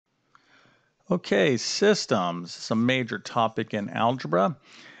Okay, systems is a major topic in algebra,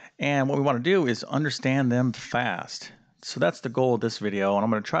 and what we want to do is understand them fast. So that's the goal of this video, and I'm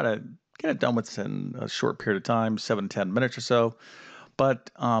going to try to get it done within a short period of time, 7 to 10 minutes or so.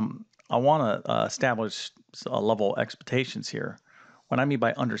 But I want to establish a level of expectations here. What I mean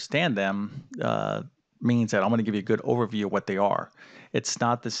by understand them means that I'm going to give you a good overview of what they are. It's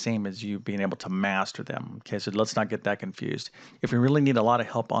not the same as you being able to master them. Okay, so let's not get that confused. If you really need a lot of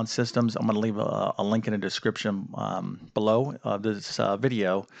help on systems, I'm going to leave a link in the description below this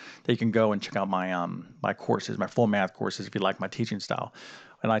video that you can go and check out my courses, my full math courses, if you like my teaching style.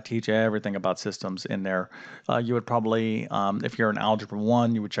 And I teach everything about systems in there. You would probably, if you're in Algebra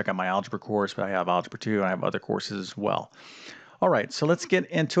 1, you would check out my Algebra course, but I have Algebra 2 and I have other courses as well. All right, so let's get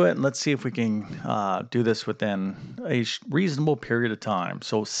into it and let's see if we can do this within a reasonable period of time.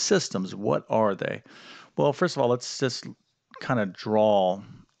 So systems, what are they? Well, first of all, let's just kind of draw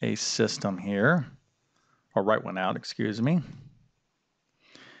a system here, or write one out, excuse me.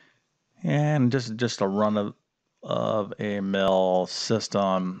 And just a run-of-a-mill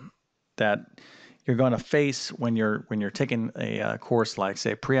system that you're going to face when you're taking a course like,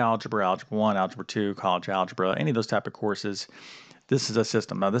 say, pre-algebra, algebra 1, algebra 2, college algebra, any of those type of courses. This is a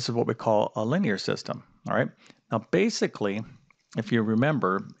system. Now, this is what we call a linear system. All right. Now, basically, if you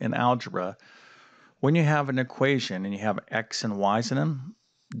remember in algebra, when you have an equation and you have x and y's in them,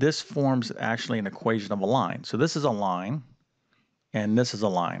 this forms actually an equation of a line. So this is a line, and this is a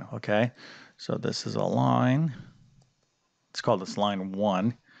line. Okay. So this is a line. Let's call this line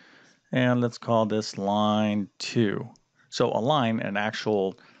 1. And let's call this line 2. So a line, an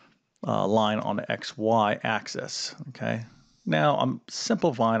actual line on the XY axis. Okay. Now I'm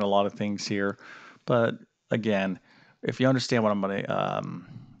simplifying a lot of things here, but again, if you understand what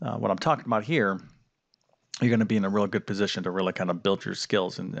I'm talking about here, you're going to be in a real good position to really kind of build your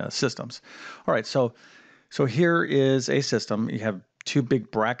skills in systems. All right. So here is a system. You have two big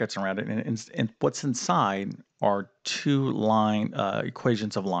brackets around it, and what's inside are two line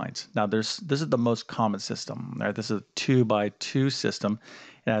equations of lines. Now, this is the most common system. Right? This is a 2 by 2 system.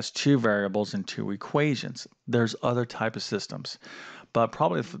 It has two variables and two equations. There's other type of systems, but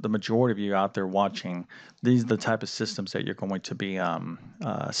probably the majority of you out there watching, these are the type of systems that you're going to be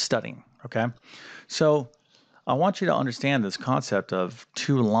studying. Okay, so I want you to understand this concept of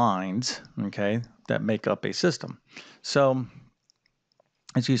two lines, okay, that make up a system. So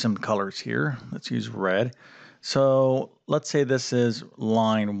let's use some colors here. Let's use red. So let's say this is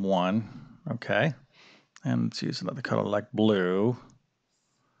line 1, okay, and let's use another color like blue.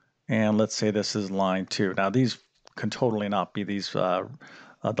 And let's say this is line 2. Now these can totally not be these the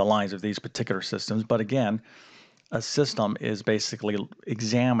lines of these particular systems, but again, a system is basically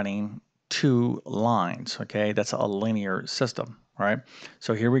examining two lines, okay? That's a linear system, right?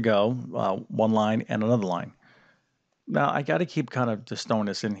 So here we go, one line and another line. Now, I got to keep kind of just throwing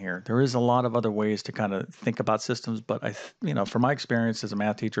this in here. There is a lot of other ways to kind of think about systems, but from my experience as a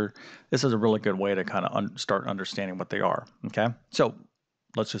math teacher, this is a really good way to kind of start understanding what they are, okay? So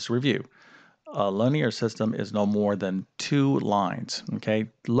let's just review. A linear system is no more than two lines, okay?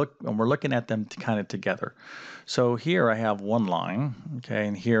 And we're looking at them kind of together. So here I have one line, okay,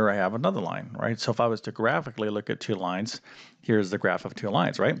 and here I have another line, right? So if I was to graphically look at two lines, here's the graph of two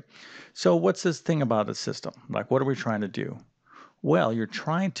lines, right? So what's this thing about a system? Like, what are we trying to do? Well, you're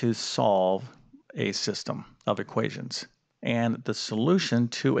trying to solve a system of equations, and the solution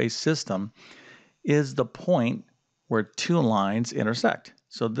to a system is the point where two lines intersect.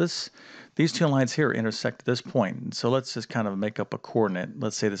 So these two lines here intersect at this point. So let's just kind of make up a coordinate.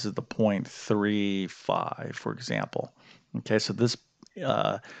 Let's say this is the point 3, 5, for example. Okay, so this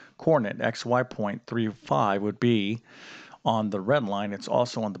coordinate, xy point 3, 5, would be on the red line. It's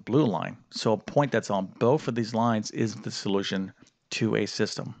also on the blue line. So a point that's on both of these lines is the solution to a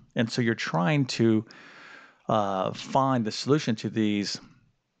system. And so you're trying to find the solution to these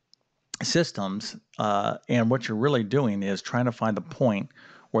systems, and what you're really doing is trying to find the point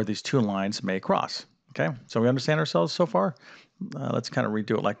where these two lines may cross. Okay, so we understand ourselves so far? Let's kind of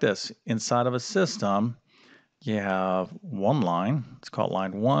redo it like this. Inside of a system, you have one line, it's called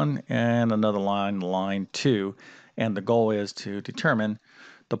line 1, and another line, line 2, and the goal is to determine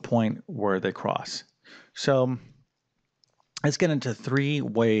the point where they cross. So let's get into 3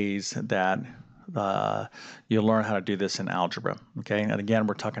 ways that you'll learn how to do this in algebra, okay? And again,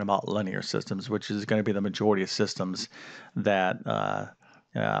 we're talking about linear systems, which is going to be the majority of systems that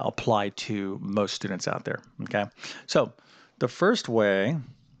apply to most students out there, okay? So the first way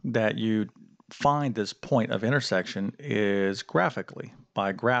that you find this point of intersection is graphically,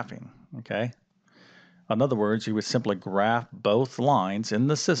 by graphing, okay? In other words, you would simply graph both lines in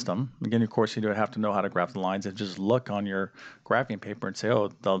the system. Again, of course, you do have to know how to graph the lines and just look on your graphing paper and say, oh,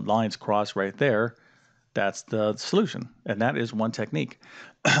 the lines cross right there. That's the solution. And that is one technique.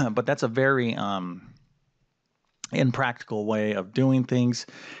 But that's a very impractical way of doing things.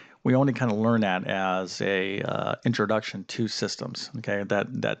 We only kind of learn that as a introduction to systems, okay,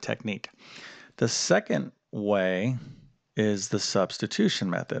 that technique. The second way is the substitution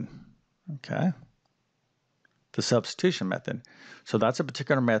method, okay? The substitution method. So that's a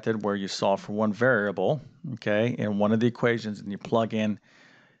particular method where you solve for one variable, okay, in one of the equations, and you plug in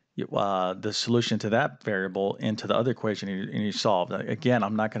the solution to that variable into the other equation, and you solve. Again,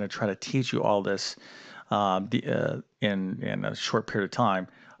 I'm not going to try to teach you all this in a short period of time.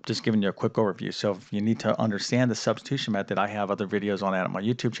 I'm just giving you a quick overview. So if you need to understand the substitution method, I have other videos on that on my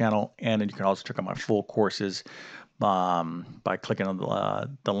YouTube channel, and then you can also check out my full courses by clicking on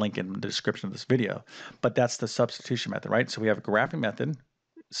the link in the description of this video. But that's the substitution method, right? So we have a graphing method,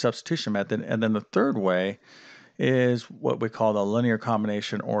 substitution method, and then the third way is what we call the linear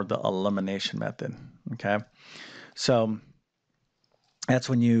combination or the elimination method, okay? So that's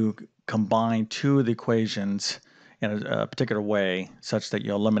when you combine two of the equations in a particular way such that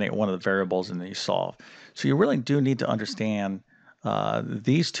you eliminate one of the variables and then you solve. So you really do need to understand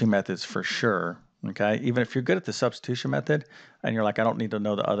these two methods for sure, okay? Even if you're good at the substitution method and you're like, I don't need to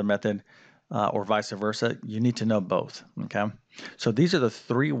know the other method, or vice versa, you need to know both, okay? So these are the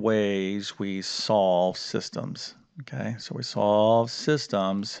three ways we solve systems, okay? So we solve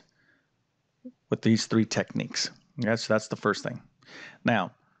systems with these three techniques, okay? So that's the first thing.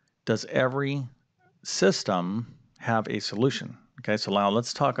 Now, does every system have a solution? Okay, so now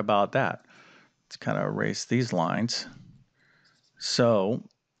let's talk about that. Let's kind of erase these lines. So,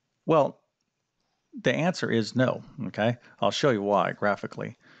 well, the answer is no, okay? I'll show you why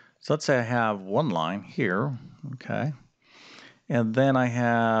graphically. So let's say I have one line here, okay? And then I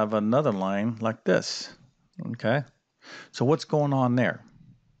have another line like this, okay? So what's going on there?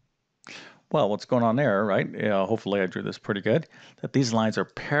 Well, what's going on there, right? Hopefully I drew this pretty good, that these lines are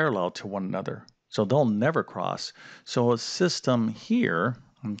parallel to one another. So they'll never cross. So a system here,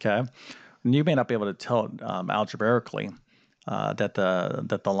 okay, and you may not be able to tell it algebraically that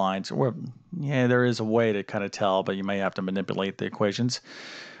the lines, or yeah, there is a way to kind of tell, but you may have to manipulate the equations.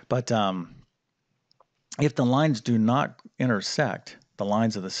 But if the lines do not intersect, the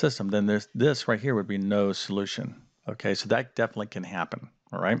lines of the system, then this right here would be no solution. Okay, so that definitely can happen,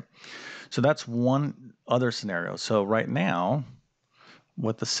 all right? So that's one other scenario. So right now,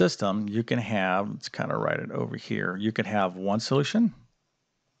 with the system, you can have, let's kind of write it over here, you can have one solution,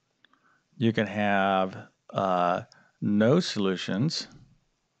 you can have no solutions,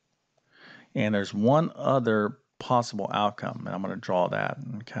 and there's one other possible outcome, and I'm going to draw that,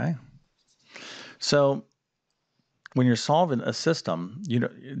 okay? So when you're solving a system,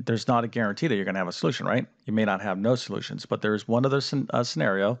 there's not a guarantee that you're going to have a solution, right? You may not have no solutions, but there's one other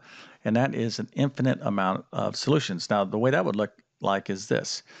scenario, and that is an infinite amount of solutions. Now, the way that would look like is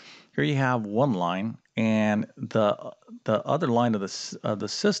this. Here you have one line, and the other line of the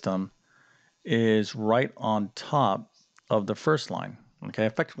system is right on top of the first line. Okay,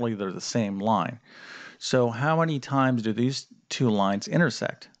 effectively they're the same line. So how many times do these two lines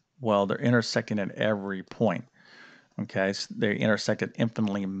intersect? Well, they're intersecting at every point. Okay, so they intersect at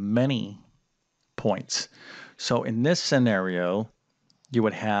infinitely many points. So in this scenario, you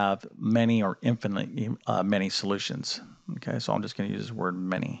would have many or infinitely many solutions. Okay, so I'm just going to use this word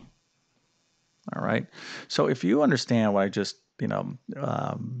many. All right, so if you understand what I just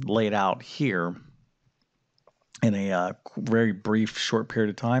laid out here in a very brief, short period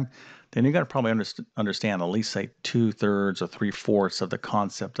of time, then you're going to probably understand at least say 2/3 or 3/4 of the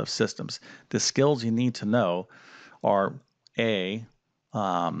concept of systems. The skills you need to know are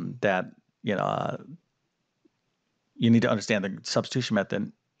that you need to understand the substitution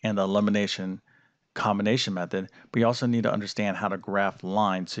method and the elimination combination method, but you also need to understand how to graph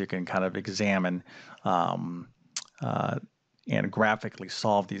lines so you can kind of examine and graphically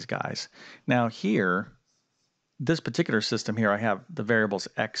solve these guys. Now here, this particular system here, I have the variables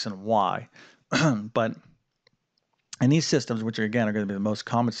x and y, but in these systems, which again are going to be the most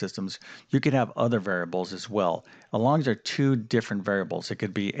common systems, you could have other variables as well. As long as there are two different variables, it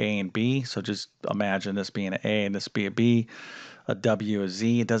could be a and b. So just imagine this being an a and this be a b, a w, a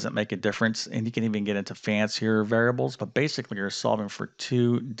z. It doesn't make a difference. And you can even get into fancier variables, but basically you're solving for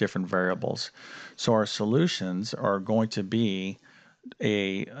two different variables. So our solutions are going to be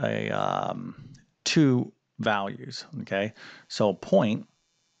two values, okay? So point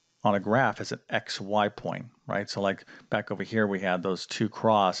on a graph is an XY point, right? So like back over here, we had those two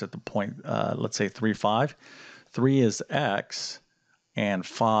cross at the point, let's say 3, 5. 3 is X and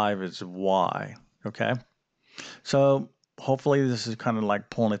 5 is Y, okay? So hopefully this is kind of like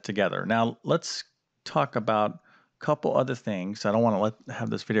pulling it together. Now let's talk about a couple other things. I don't want to have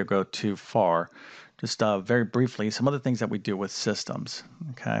this video go too far. Just very briefly, some other things that we do with systems,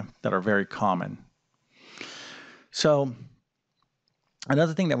 okay, that are very common. So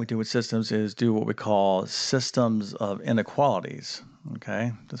another thing that we do with systems is do what we call systems of inequalities,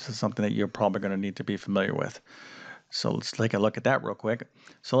 okay? This is something that you're probably going to need to be familiar with. So let's take a look at that real quick.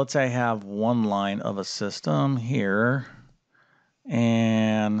 So let's say I have one line of a system here,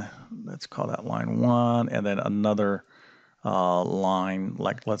 and let's call that line 1, and then another line,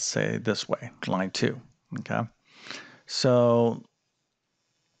 like let's say this way, line 2, okay? So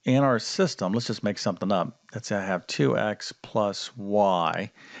in our system, let's just make something up. Let's say I have 2x plus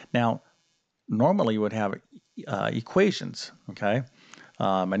y. Now, normally you would have equations, okay?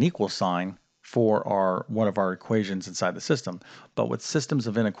 An equal sign for one of our equations inside the system. But with systems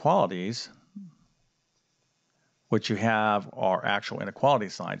of inequalities, what you have are actual inequality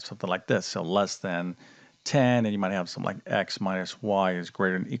signs, something like this. So less than 10, and you might have something like x minus y is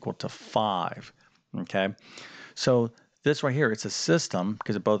greater than or equal to 5, okay? So this right here, it's a system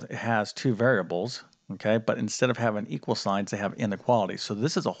because it both has two variables, okay? But instead of having equal signs, they have inequalities. So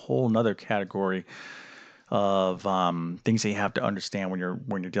this is a whole nother category of things that you have to understand when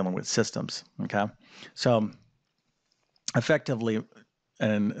you're dealing with systems, okay? So effectively,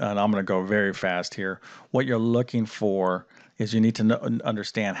 and I'm going to go very fast here, what you're looking for is you need to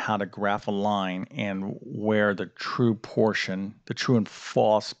understand how to graph a line and where the true portion, the true and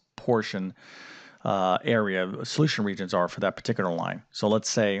false portion area, solution regions are for that particular line. So let's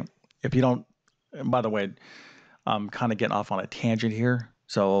say if you don't, and by the way, I'm kind of getting off on a tangent here.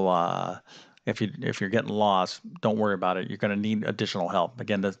 So if you're getting lost, don't worry about it. You're going to need additional help.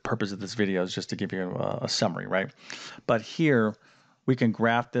 Again, the purpose of this video is just to give you a summary, right? But here we can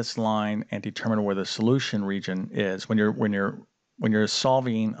graph this line and determine where the solution region is. When you're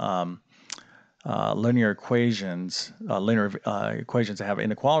solving linear equations, equations that have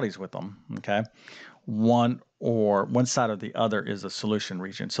inequalities with them, okay? One side or the other is the solution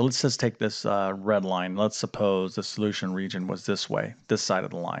region. So let's just take this red line. Let's suppose the solution region was this way, this side of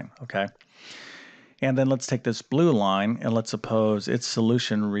the line, okay? And then let's take this blue line and let's suppose its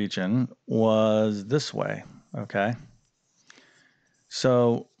solution region was this way, okay?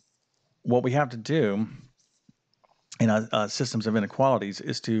 So what we have to do in systems of inequalities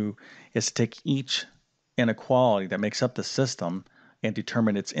is to take each inequality that makes up the system and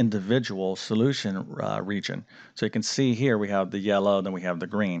determine its individual solution region. So you can see here we have the yellow, then we have the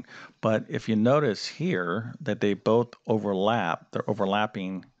green. But if you notice here that they both overlap, they're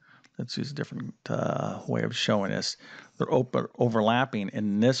overlapping. Let's use a different way of showing this. They're overlapping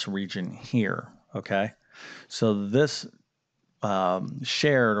in this region here, okay? So this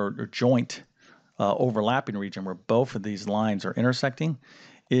shared or joint overlapping region where both of these lines are intersecting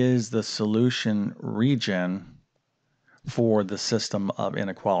is the solution region for the system of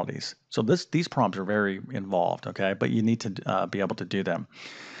inequalities. So these problems are very involved, okay? But you need to be able to do them.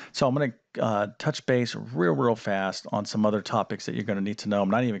 So I'm going to touch base real fast on some other topics that you're going to need to know. I'm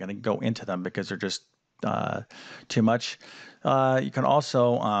not even going to go into them because they're just too much. You can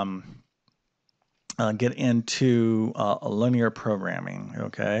also get into linear programming,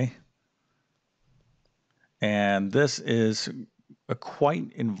 okay? And this is a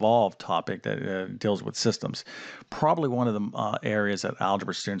quite involved topic that deals with systems. Probably one of the areas that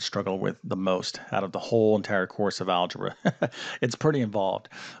algebra students struggle with the most out of the whole entire course of algebra. It's pretty involved,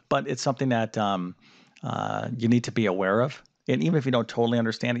 but it's something that you need to be aware of. And even if you don't totally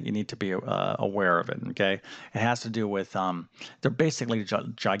understand it, you need to be aware of it, okay? It has to do with, they're basically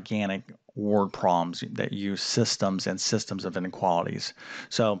gigantic word problems that use systems and systems of inequalities.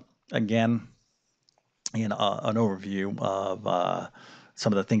 So again, an overview of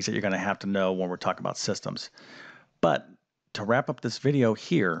some of the things that you're going to have to know when we're talking about systems. But to wrap up this video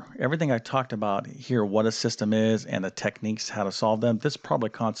here, everything I talked about here, what a system is and the techniques how to solve them, this probably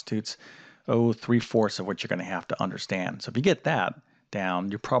constitutes 3/4 of what you're going to have to understand. So if you get that down,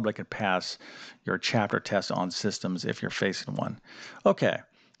 you probably could pass your chapter test on systems if you're facing one. Okay,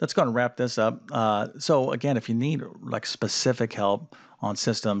 let's go and wrap this up. So again, if you need like specific help on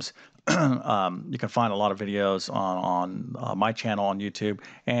systems, you can find a lot of videos on my channel on YouTube,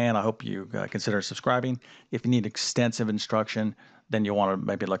 and I hope you consider subscribing. If you need extensive instruction, then you'll want to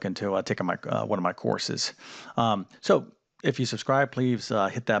maybe look into taking one of my courses. So if you subscribe, please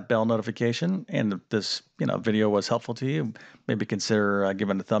hit that bell notification. And if this video was helpful to you, maybe consider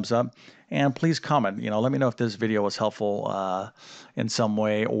giving it a thumbs up. And please comment. Let me know if this video was helpful in some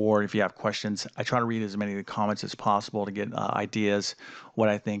way, or if you have questions. I try to read as many of the comments as possible to get ideas, what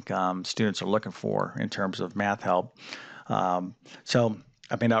I think students are looking for in terms of math help. So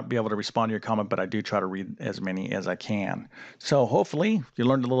I may not be able to respond to your comment, but I do try to read as many as I can. So hopefully you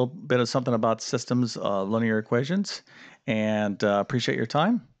learned a little bit of something about systems of linear equations, and appreciate your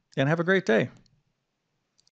time, and have a great day.